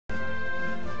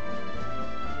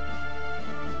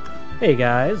Hey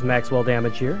guys, Maxwell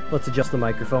Damage here. Let's adjust the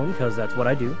microphone, because that's what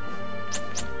I do.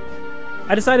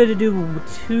 I decided to do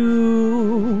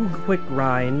 2 quick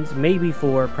grinds, maybe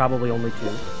 4, probably only 2.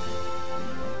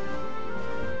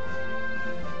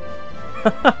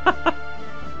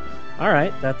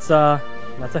 Alright, that's a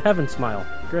heaven smile.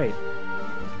 Great.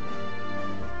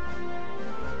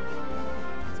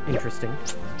 It's interesting.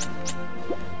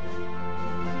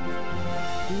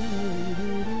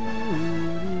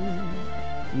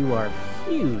 You are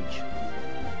huge.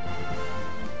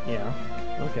 Yeah,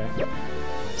 okay.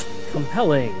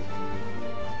 Compelling.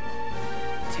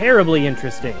 Terribly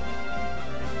interesting.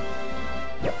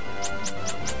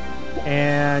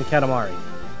 And Katamari.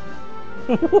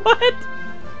 What?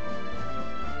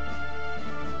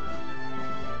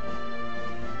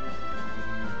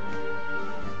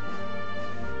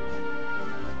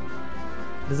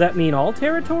 Does that mean all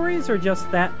territories, or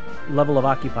just that level of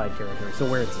occupied territory? So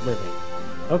where it's living.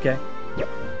 Okay.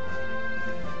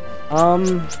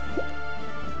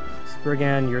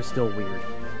 Spriggan, you're still weird.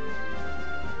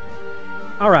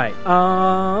 Alright,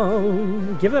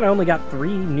 given that I only got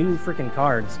 3 new freaking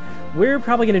cards, we're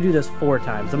probably going to do this 4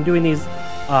 times. I'm doing these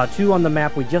 2 on the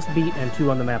map we just beat and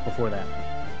 2 on the map before that.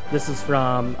 This is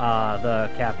from the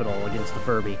capital against the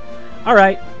Furby.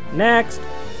 Alright, next.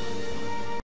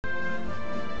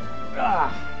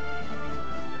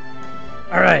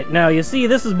 Alright, now you see,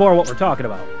 this is more what we're talking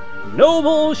about.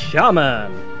 Noble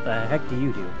Shaman! The heck do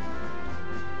you do?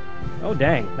 Oh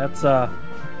dang, that's a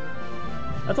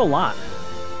lot.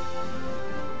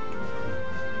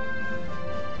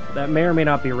 That may or may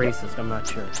not be racist, I'm not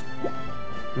sure.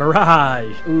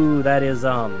 Mirage! Ooh, that is,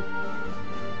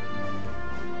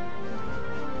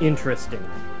 interesting.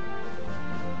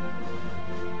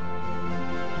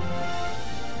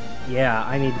 Yeah,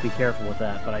 I need to be careful with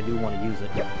that, but I do want to use it.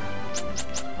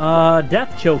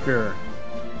 Death Choker.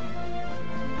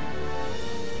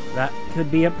 That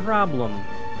could be a problem.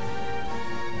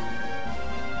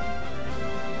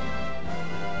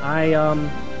 I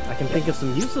can think of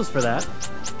some uses for that,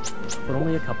 but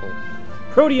only a couple.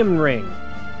 Proteum Ring.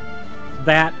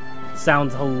 That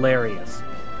sounds hilarious.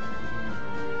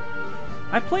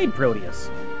 I played Proteus.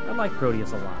 I like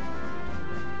Proteus a lot.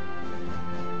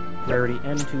 Rarity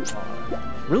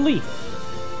N2R. Relief.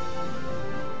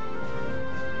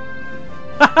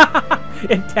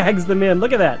 It tags them in.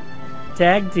 Look at that.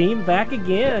 Tag team back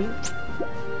again.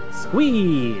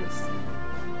 Squeeze.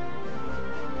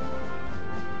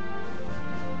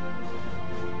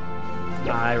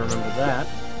 I remember that.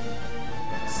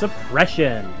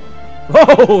 Suppression.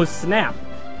 Oh, snap.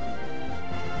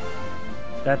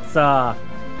 That's,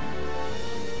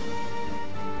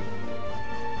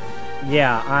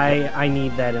 yeah, I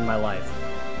need that in my life.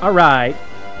 Alright,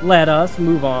 let us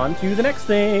move on to the next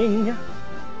thing.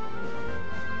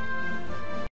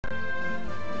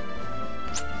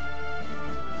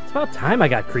 It's about time I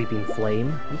got Creeping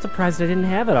Flame. I'm surprised I didn't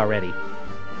have it already.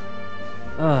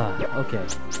 Okay.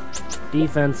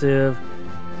 Defensive.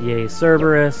 Yay,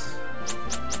 Cerberus.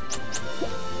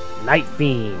 Night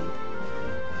Fiend.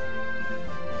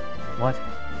 What?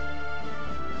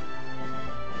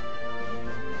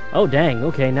 Oh, dang.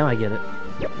 Okay, now I get it.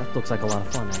 That looks like a lot of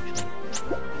fun, actually.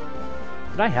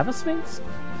 Did I have a Sphinx?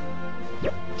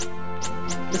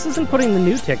 This isn't putting the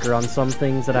new ticker on some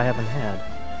things that I haven't had.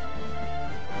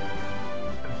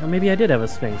 Or maybe I did have a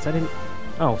Sphinx. I didn't...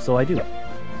 Oh, so I do.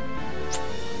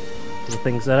 The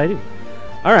things that I do.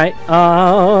 Alright,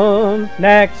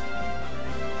 next!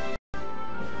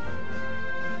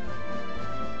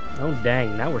 Oh,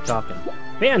 dang. Now we're talking.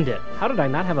 Bandit! How did I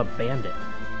not have a Bandit?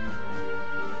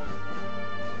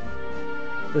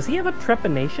 Does he have a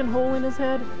trepanation hole in his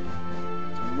head?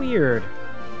 It's weird.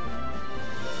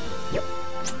 Yep.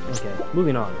 Okay,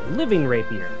 moving on. Living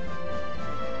Rapier.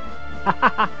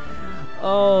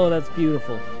 Oh, that's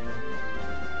beautiful.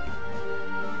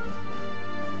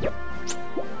 Yep.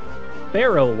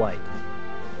 Barrow White.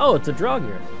 Oh, it's a draw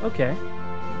gear. Okay.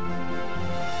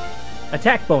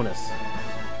 Attack bonus.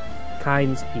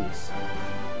 Kind's Peace.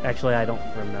 Actually, I don't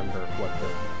remember what the...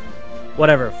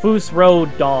 Whatever. Foos Road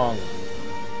Dong.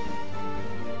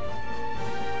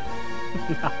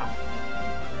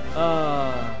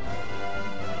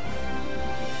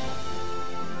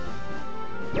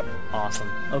 Yep, awesome.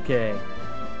 Okay.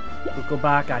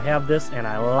 Ukobak, I have this and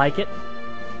I like it.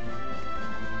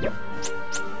 Yep.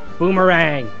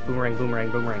 Boomerang! Boomerang, boomerang,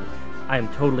 boomerang. I am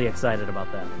totally excited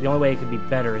about that. The only way it could be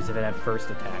better is if it had first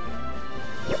attack.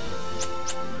 Yep.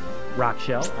 Rock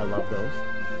Shell, I love those.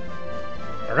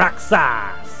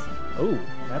 Roxas! Oh,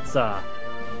 that's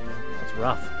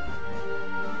rough.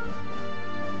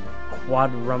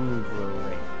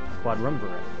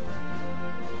 Quadrumvirate.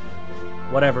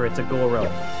 Whatever, it's a Goro.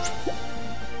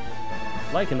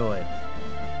 Lycanoid.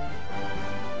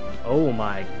 Oh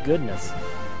my goodness.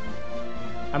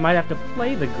 I might have to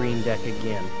play the green deck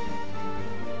again.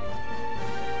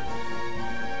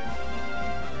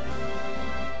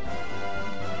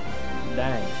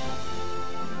 Dang.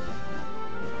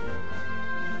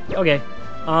 Okay.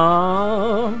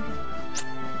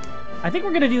 I think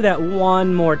we're gonna do that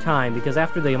one more time, because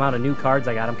after the amount of new cards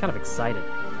I got, I'm kind of excited.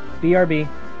 BRB.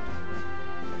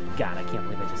 God, I can't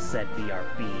believe I just said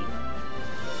BRB.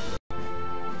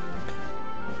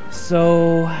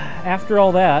 So, after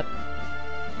all that,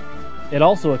 it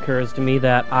also occurs to me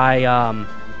that I,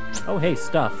 oh, hey,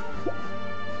 stuff.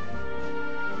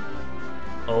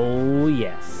 Oh,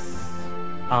 yes.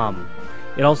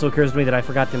 It also occurs to me that I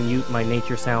forgot to mute my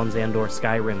Nature Sounds and/or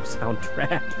Skyrim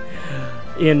soundtrack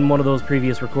in one of those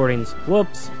previous recordings.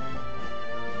 Whoops.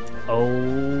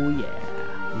 Oh,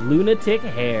 yeah. Lunatic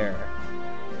Hair.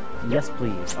 Yes,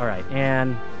 please. Alright,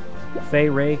 and Fey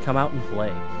Ray, come out and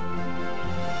play.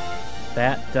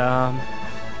 That,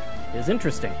 is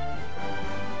interesting.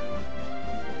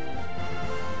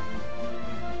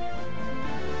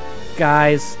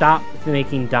 Guys, stop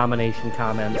making domination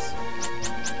comments.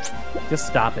 Just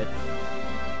stop it.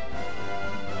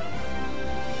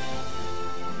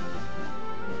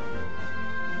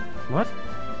 What?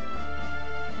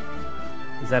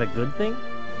 Is that a good thing?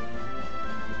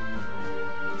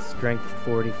 Strength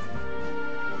 40.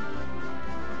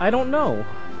 I don't know.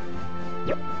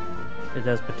 It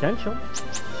has potential.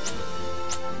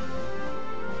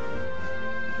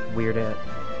 Weird at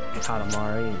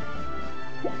Katamari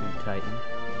and Titan.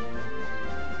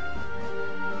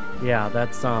 Yeah,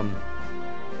 that's,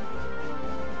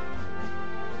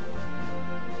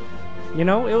 you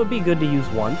know, it would be good to use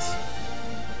once.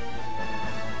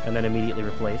 And then immediately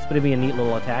replace, but it'd be a neat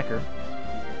little attacker.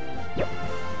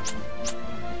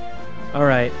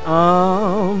 Alright,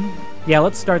 yeah,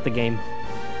 let's start the game.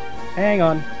 Hang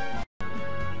on.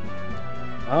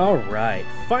 Alright,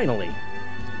 finally.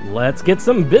 Let's get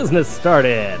some business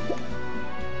started.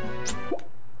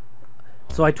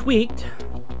 So I tweaked.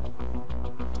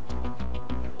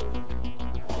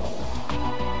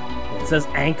 It says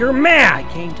Anchor Man! I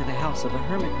came to the house of a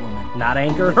hermit woman. Not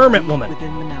Anchor Hermit Woman.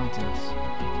 Within the mountains.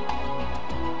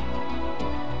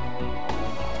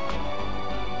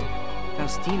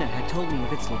 Faustina had told me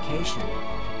of its location.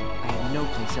 I had no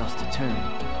place else to turn.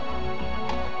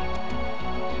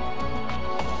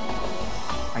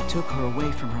 I took her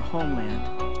away from her homeland.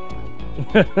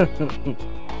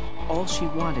 All she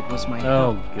wanted was my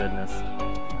help. Oh, goodness.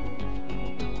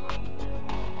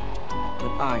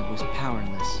 But I was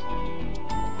powerless.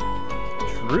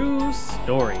 True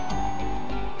story.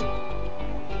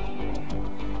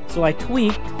 So I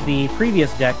tweaked the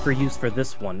previous deck for use for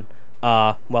this one.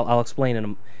 Well, I'll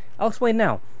explain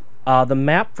now. The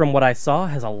map, from what I saw,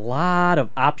 has a lot of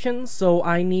options, so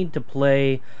I need to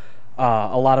play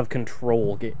a lot of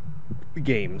control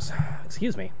games.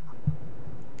 Excuse me.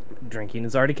 Drinking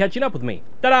is already catching up with me.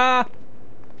 Ta-da!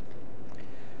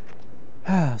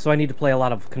 So I need to play a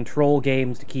lot of control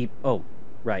games to keep... Oh,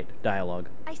 right, dialogue.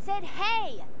 I said,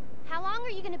 hey! How long are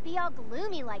you gonna be all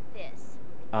gloomy like this?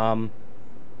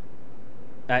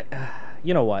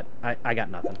 You know what? I got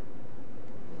nothing. ...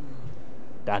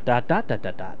 How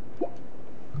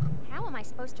am I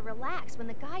supposed to relax when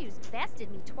the guy who's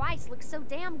bested me twice looks so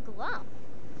damn glum?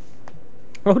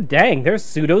 Oh, dang, there's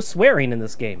pseudo-swearing in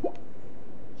this game.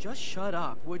 Just shut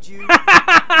up, would you?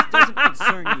 This doesn't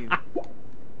concern you.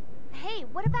 Hey,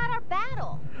 what about our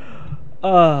battle?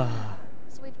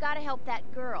 So we've got to help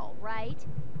that girl, right?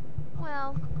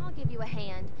 Well, I'll give you a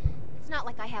hand. It's not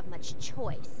like I have much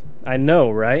choice. I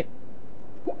know, right?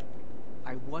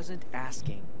 I wasn't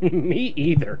asking. Me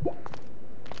either.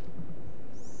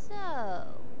 So,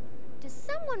 does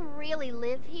someone really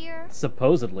live here?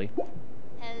 Supposedly.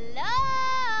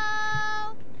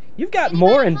 Hello? You've got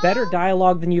Anybody more and home? better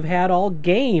dialogue than you've had all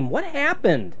game. What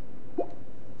happened?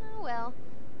 Oh well,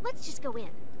 let's just go in.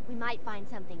 We might find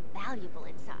something valuable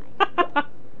inside.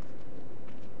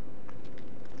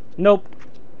 Nope.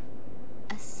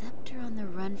 A scepter on the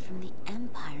run from the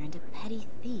Empire and a petty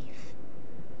thief.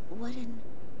 What an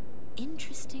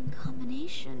interesting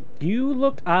combination. You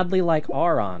looked oddly like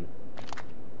Auron.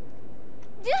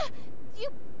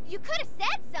 You could have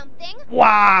said something.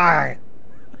 Why?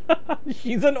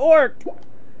 She's an orc.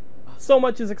 So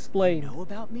much is explained. You know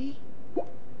about me?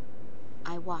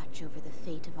 I watch over the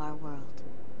fate of our world.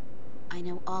 I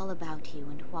know all about you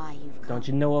and why you've come. Don't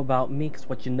you know about me? Because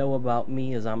what you know about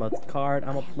me is I'm a card,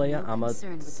 I'm a player, I'm a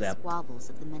concern with the sept. squabbles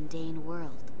of the mundane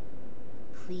world.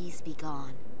 Please be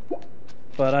gone.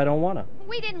 but I don't wanna.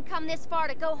 We didn't come this far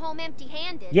to go home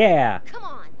empty-handed. Yeah. Come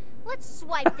on, let's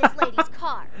swipe this lady's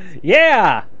cards.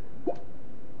 Yeah!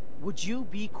 Would you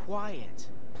be quiet?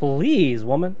 Please,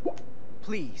 woman.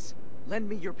 Please, lend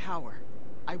me your power.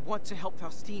 I want to help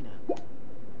Faustina.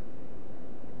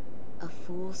 A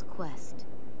fool's quest.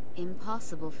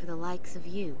 Impossible for the likes of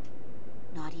you.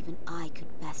 Not even I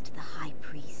could best the High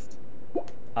Priest.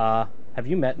 Have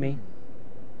you met me?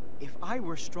 If I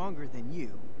were stronger than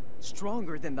you,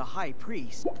 stronger than the High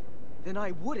Priest, then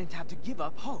I wouldn't have to give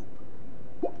up hope.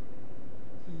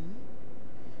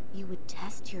 You would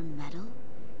test your mettle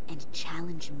and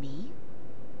challenge me?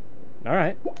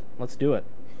 Alright, let's do it.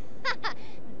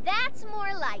 That's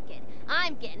more like it.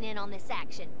 I'm getting in on this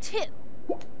action, too.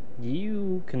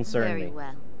 You concern me. Very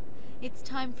well. It's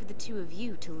time for the two of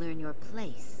you to learn your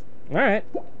place. Alright.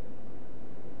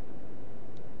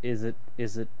 Is it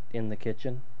in the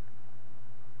kitchen?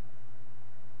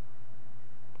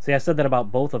 See, I said that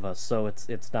about both of us, so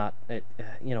it's not...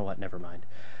 you know what, never mind.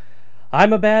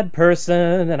 I'm a bad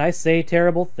person, and I say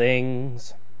terrible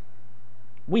things.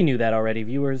 We knew that already,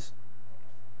 viewers.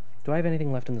 Do I have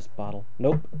anything left in this bottle?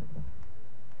 Nope.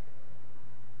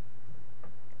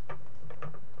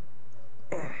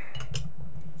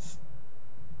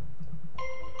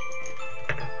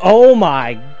 Oh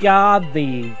my god,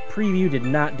 the preview did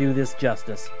not do this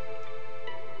justice.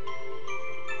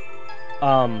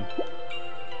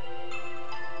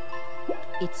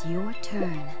 It's your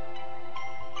turn.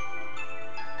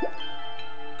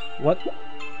 What?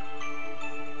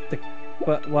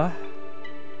 But what?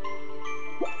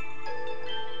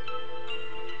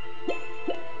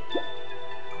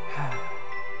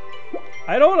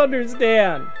 I don't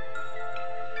understand.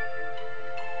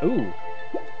 Ooh.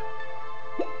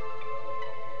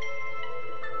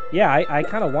 Yeah, I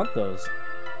kind of want those.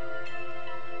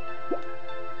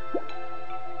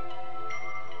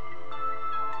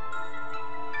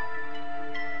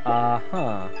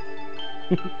 Uh-huh.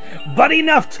 But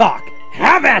enough talk!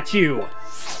 Have at you!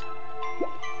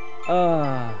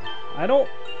 I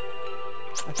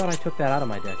thought I took that out of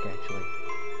my deck, actually.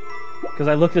 Because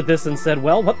I looked at this and said,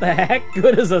 well, what the heck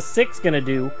good is a 6 gonna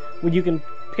do when you can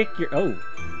pick your... Oh.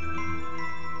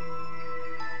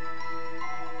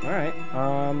 Alright,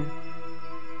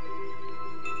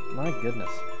 my goodness.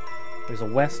 There's a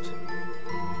west.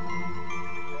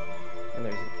 And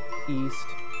there's an east.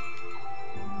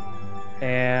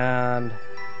 And...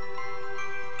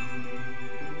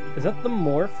 Is that the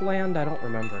Morphland? I don't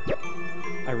remember.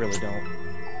 I really don't.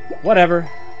 Whatever.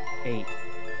 8.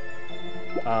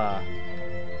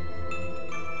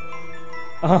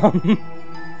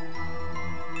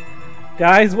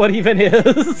 Guys, what even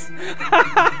is?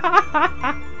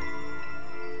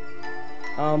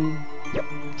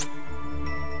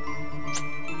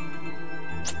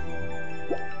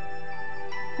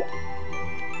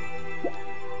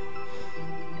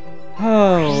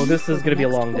 Oh, this is gonna be a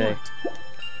long day.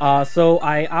 So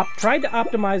I tried to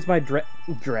optimize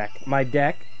my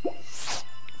deck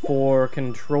for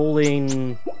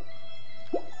controlling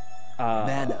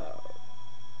Mana.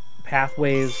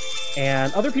 Pathways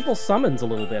and other people's summons a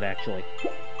little bit, actually.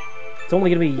 It's only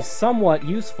going to be somewhat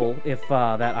useful if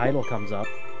that idol comes up.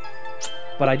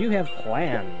 But I do have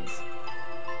plans.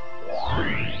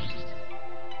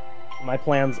 My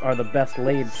plans are the best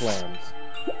laid plans,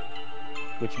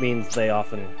 which means they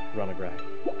often run aground.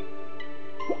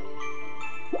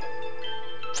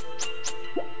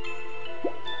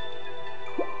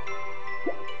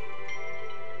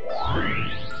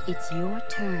 It's your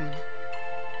turn.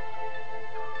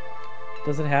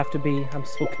 Does it have to be? I'm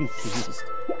so confused.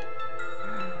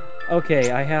 Okay,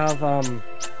 I have,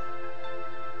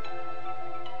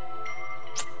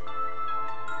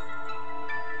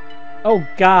 Oh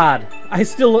god!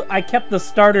 I kept the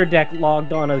starter deck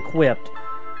logged on equipped.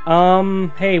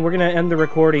 Hey, we're gonna end the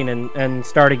recording and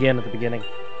start again at the beginning.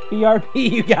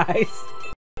 BRB, you guys!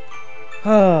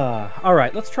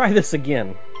 Alright, let's try this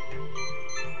again.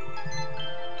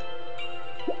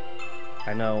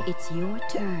 I know. It's your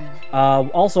turn.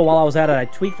 Also, while I was at it, I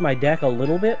tweaked my deck a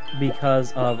little bit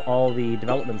because of all the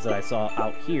developments that I saw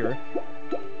out here.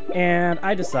 And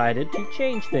I decided to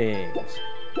change things.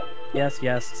 Yes,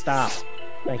 yes, stop.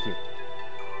 Thank you.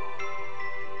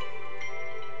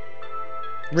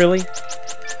 Really?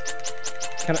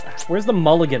 Where's the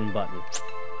mulligan button?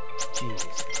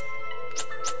 Jeez.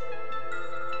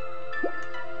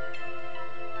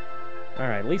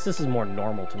 Alright, at least this is more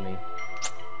normal to me.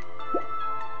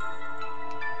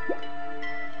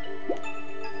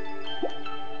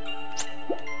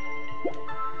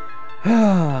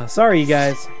 Sorry, you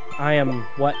guys. I am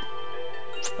what?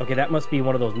 Okay, that must be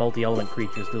one of those multi-element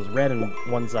creatures. There's red on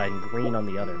one side and green on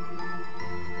the other.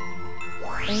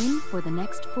 Aim for the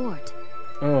next fort.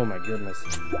 Oh my goodness.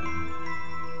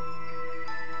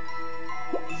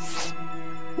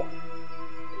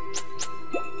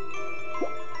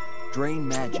 Drain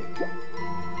magic.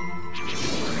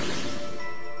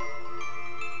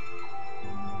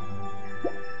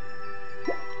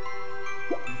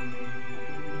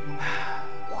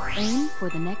 Aim for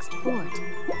the next fort.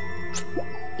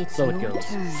 It's So your it goes.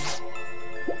 turn.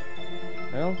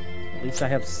 Well, at least I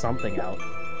have something out.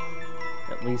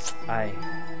 At least I...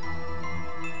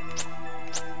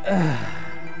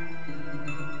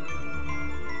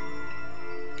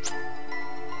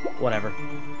 Whatever.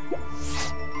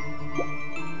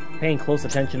 Paying close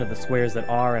attention to the squares that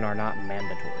are and are not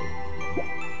mandatory.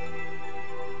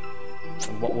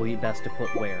 And what will be best to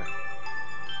put where.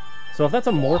 So if that's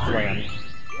a morph land,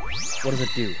 what does it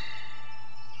do?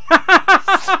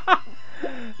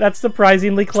 That's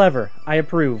surprisingly clever. I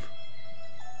approve.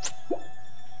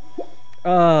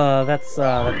 That's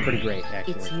pretty great,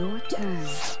 actually. It's your turn.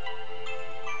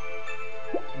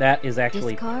 That is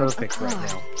actually Discard perfect a right card.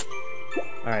 now.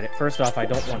 Alright, first off, I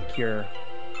don't want Cure.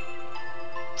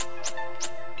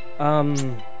 I'm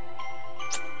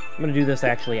gonna do this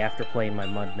actually after playing my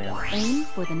Mudman. Aim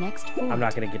for the next fort. I'm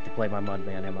not gonna get to play my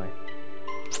Mudman, am I?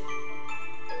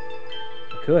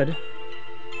 I could.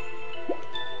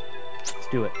 Let's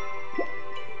do it.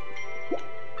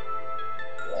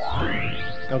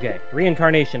 Okay,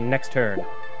 reincarnation next turn.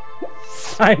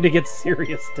 Time to get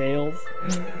serious, Tails.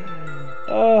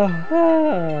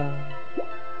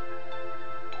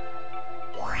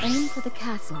 Aim for the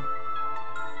castle.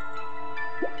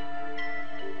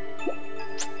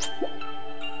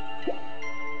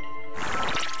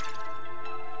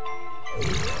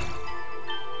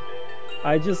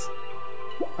 I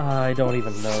don't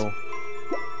even know.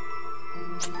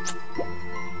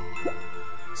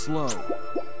 Slow.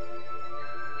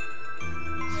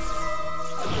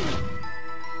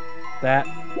 That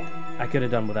I could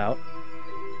have done without.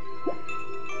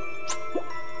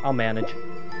 I'll manage.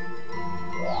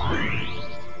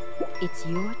 It's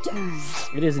your turn.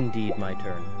 It is indeed my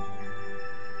turn.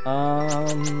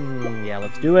 Yeah,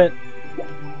 let's do it.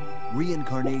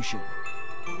 Reincarnation.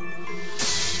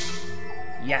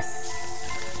 Yes!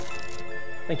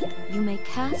 Thank you. You may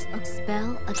cast a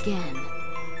spell again.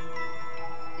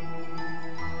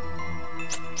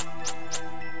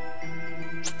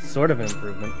 Sort of an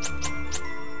improvement.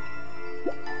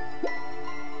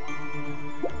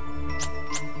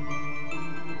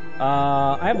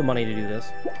 I have the money to do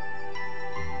this.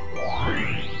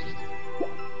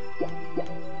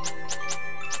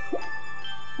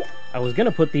 I was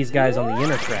gonna put these guys on the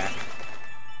inner track.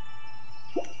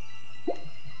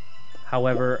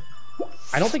 However,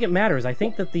 I don't think it matters. I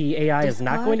think that the AI is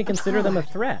not going to consider them a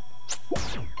threat.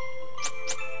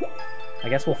 I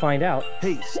guess we'll find out.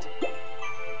 Haste.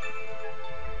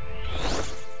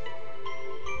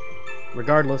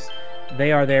 Regardless,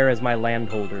 they are there as my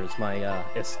landholders, my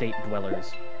estate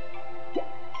dwellers.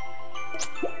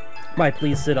 Might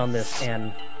please sit on this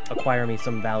and acquire me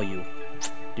some value,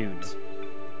 dudes.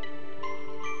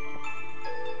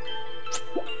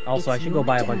 Also, I should go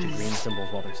buy a bunch of green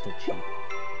symbols while they're still cheap.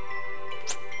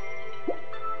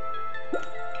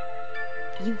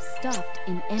 You've stopped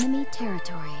in enemy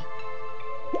territory.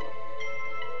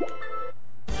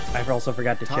 I also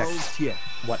forgot to check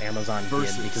what Amazon did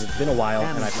because it's been a while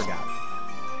and I forgot.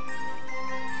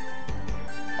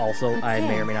 Also, I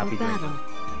may or may not be drinking.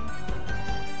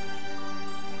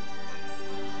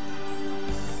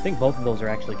 I think both of those are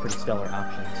actually pretty stellar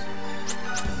options.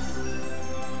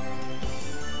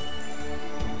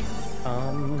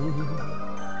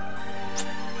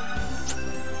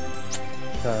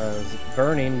 Because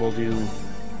burning will do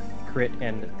crit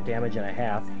and damage and a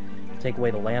half, take away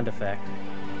the land effect.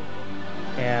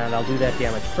 And I'll do that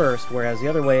damage first, whereas the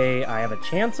other way I have a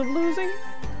chance of losing.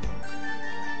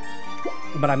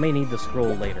 But I may need the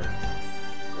scroll later.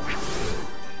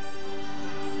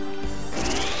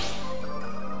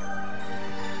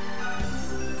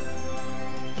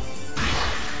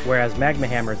 Whereas Magma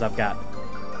Hammers I've got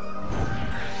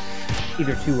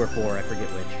either 2 or 4, I forget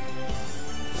which.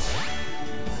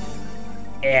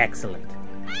 Excellent.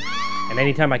 And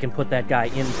anytime I can put that guy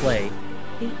in play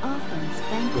The offense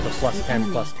with a plus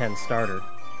 10, plus 10 starter.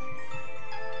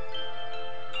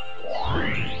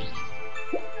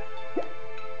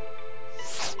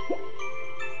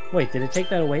 Wait, did it take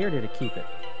that away or did it keep it?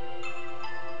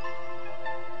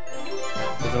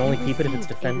 Does it only keep it if it's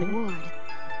defending?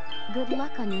 Good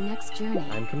luck on your next journey.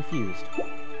 I'm confused.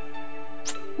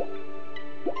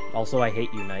 Also, I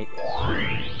hate you, Knight.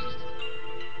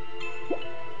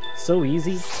 So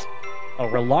easy. Oh,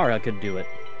 Relara could do it.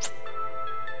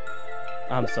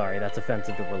 I'm sorry, that's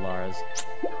offensive to Relaras.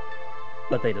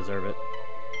 But they deserve it.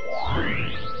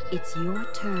 It's your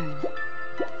turn.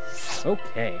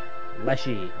 Okay.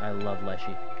 Leshy. I love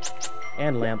Leshy.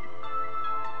 And Lamp.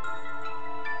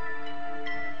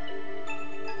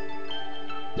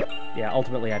 Yeah,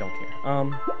 ultimately I don't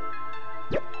care.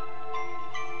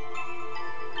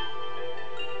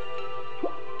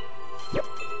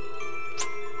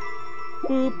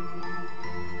 Boop.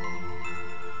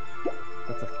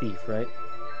 That's a thief, right?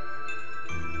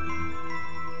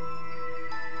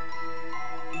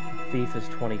 Thief is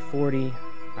 2040.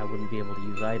 I wouldn't be able to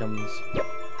use items.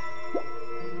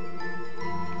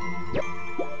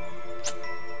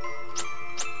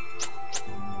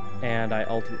 And I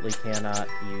ultimately cannot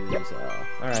use,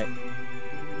 alright.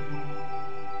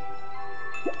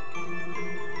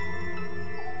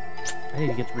 I need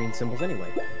to get the green symbols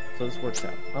anyway, so this works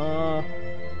out.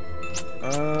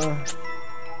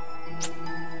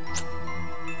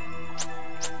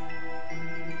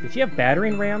 Did she have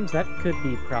battering rams? That could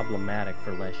be problematic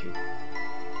for Leshy.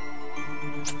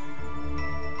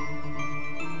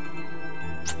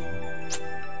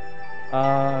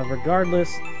 Regardless,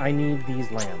 I need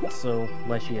these lands, so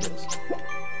Leshy it is.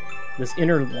 This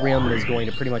inner rim is going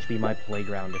to pretty much be my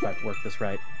playground if I've worked this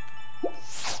right.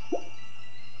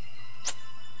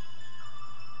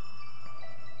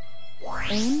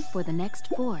 Aim for the next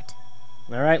fort.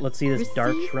 Alright, let's see this Receive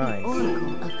dark the shrine.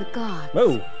 Oracle of the Gods.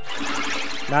 Whoa!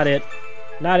 Not it.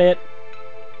 Not it.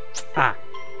 Ah.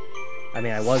 I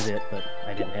mean, I was it, but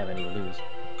I didn't have any to lose.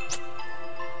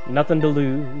 Nothing to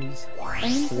lose.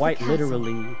 Aim for Quite the castle.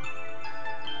 literally.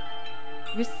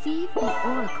 Receive the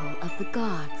Oracle of the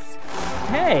Gods.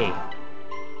 Hey!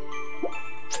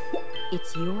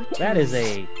 It's your turn. That is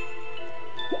a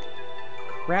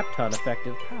crap ton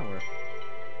effective power.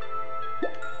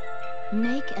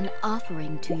 Make an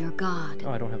offering to your god.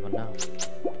 Oh, I don't have enough.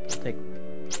 I'll take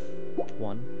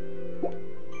one.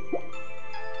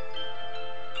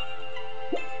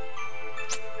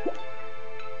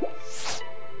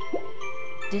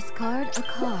 Discard a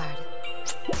card.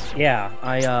 Yeah,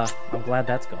 I'm glad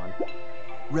that's gone.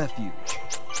 Refuge.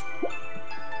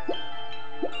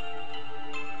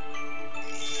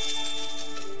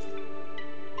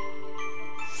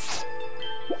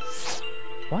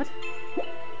 What?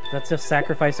 That's just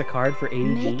sacrifice a card for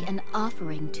ADG? Make an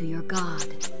offering to your god.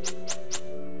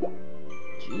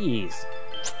 Jeez.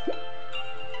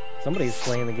 Somebody's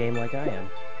playing the game like I am.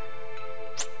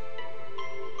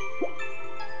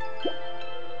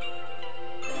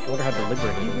 I wonder how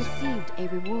deliberate it You is. received a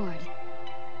reward.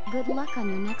 Good luck on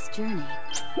your next journey.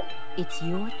 It's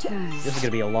your turn. This is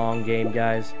gonna be a long game,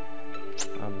 guys.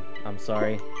 I'm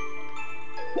sorry.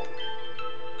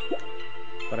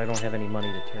 But I don't have any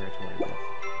money to territory with.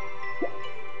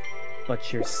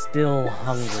 But you're still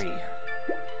hungry.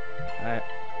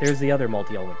 There's the other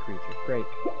multi-element creature. Great.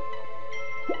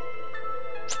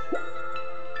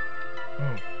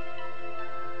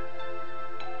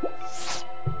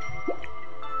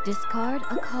 Discard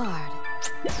a card.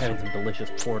 Having some delicious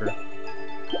porter.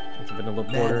 It's a vanilla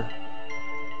porter.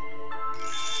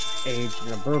 Aged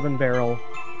in a bourbon barrel.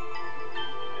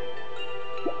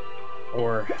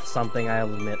 Or something.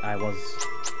 I'll admit I was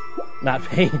not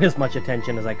paying as much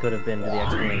attention as I could have been to the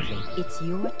explanation. It's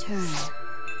your turn.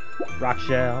 Rock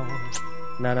shell.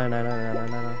 No.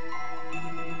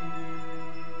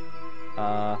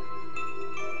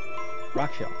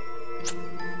 Rock shell.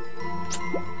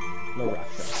 No rock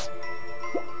shell.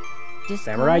 Discard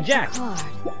Samurai Jack. a card.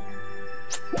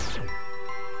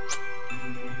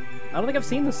 I don't think I've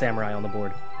seen the samurai on the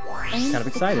board. Aim Kind of for the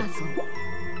excited. castle.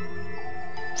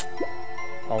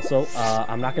 Also,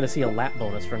 I'm not going to see a lap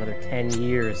bonus for another 10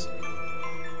 years.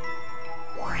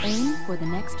 Aim for the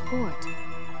next fort.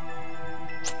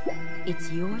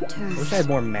 It's your turn. I wish I had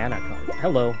more mana cards.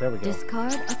 Hello, there we go.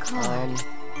 Discard a card.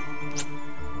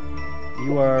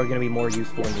 You are going to be more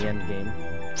useful in the end game.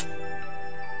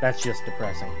 That's just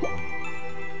depressing.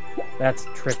 That's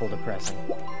triple depressing.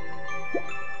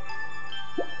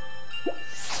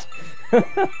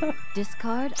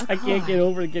 Discard a card. I can't get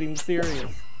over getting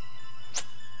serious.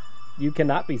 You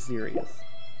cannot be serious.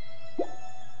 You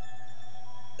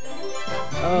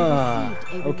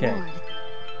received a okay. reward.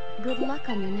 Good luck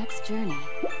on your next journey.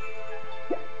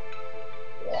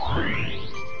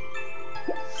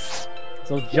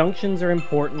 So junctions are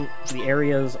important. The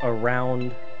areas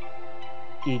around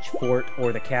each fort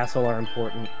or the castle are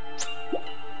important.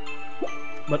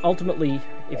 But ultimately,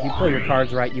 if you play your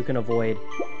cards right, you can avoid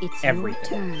It's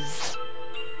everything. your turn.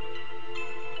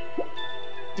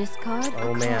 Discard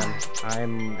Oh a man, card.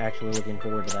 I'm actually looking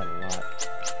forward to that a lot.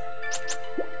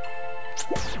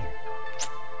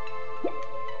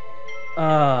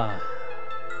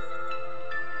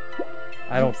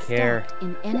 I don't You've care. stepped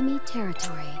in enemy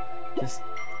territory. Just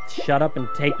shut up and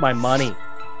take my money.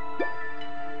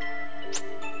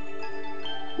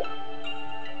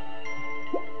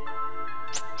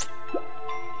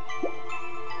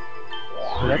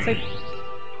 Did that say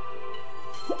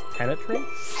penetrate?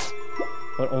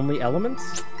 But only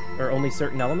elements? Or only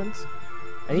certain elements?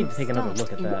 I need to take another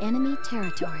look at in that. enemy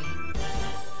territory.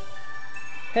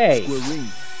 Hey!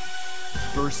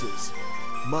 Squirrine versus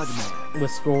Mudman.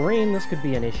 With Scorine, this could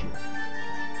be an issue.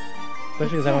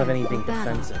 Especially because I don't have anything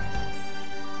Battle. defensive.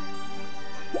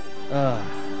 Well,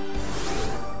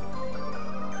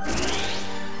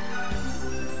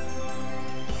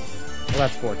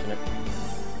 that's fortunate.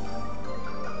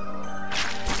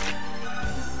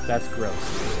 That's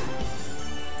gross.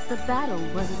 The battle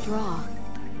was a draw.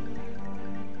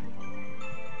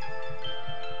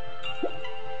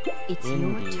 It's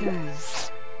Indeed. your turn.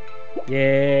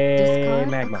 Yay, Discard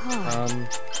a magma. card.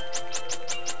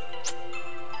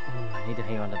 I need to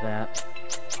hang on to that.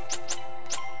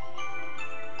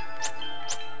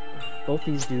 Both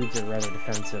these dudes are rather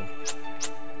defensive.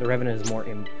 The Revenant is more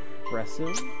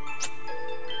impressive.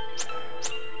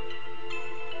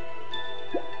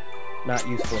 Not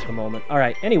useful at the moment.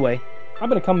 Alright, anyway, I'm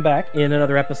gonna come back in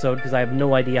another episode because I have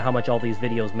no idea how much all these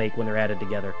videos make when they're added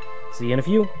together. See you in a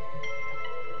few.